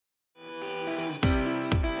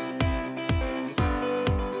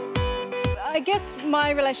I guess my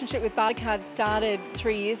relationship with Barter started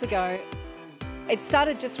 3 years ago. It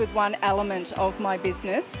started just with one element of my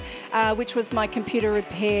business, which was my computer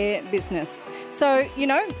repair business. So,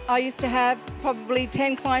 I used to have probably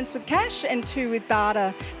 10 clients with cash and 2 with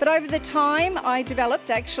barter. But over the time, I developed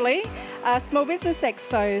actually small business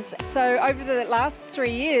expos. So over the last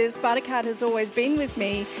 3 years, Barter has always been with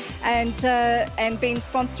me and been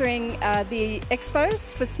sponsoring the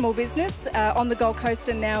expos for small business on the Gold Coast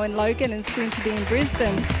and now in Logan and soon to be in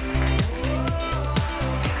Brisbane.